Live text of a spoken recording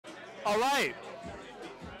All right,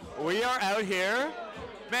 we are out here.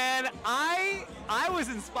 Man, I was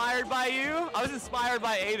inspired by you. I was inspired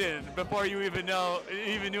by Aiden before you even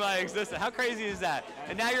knew I existed. How crazy is that?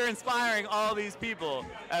 And now you're inspiring all these people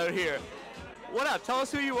out here. What up? Tell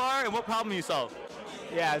us who you are and what problem you solve.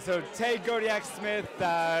 Yeah, so Taigh Smyth.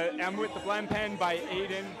 I'm with the Blend Pen by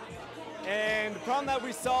Aiden. And the problem that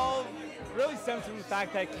we solve really stems from the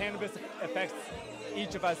fact that cannabis affects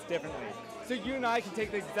each of us differently. So you and I can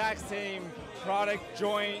take the exact same product,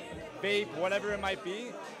 joint, vape, whatever it might be,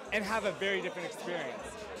 and have a very different experience.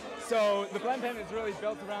 So the Blend Pen is really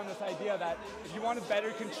built around this idea that if you want to better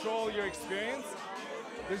control your experience,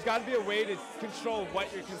 there's got to be a way to control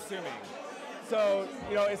what you're consuming. So,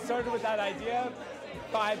 it started with that idea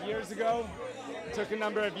 5 years ago. It took a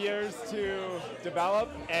number of years to develop,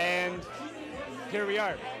 and here we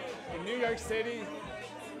are in New York City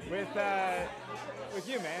with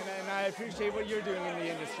you, man. And I appreciate what you're doing in the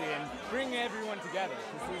industry and bringing everyone together.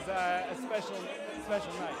 This is a special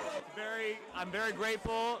night. I'm very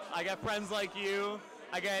grateful. I got friends like you.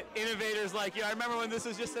 I got innovators like you. I remember when this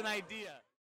was just an idea.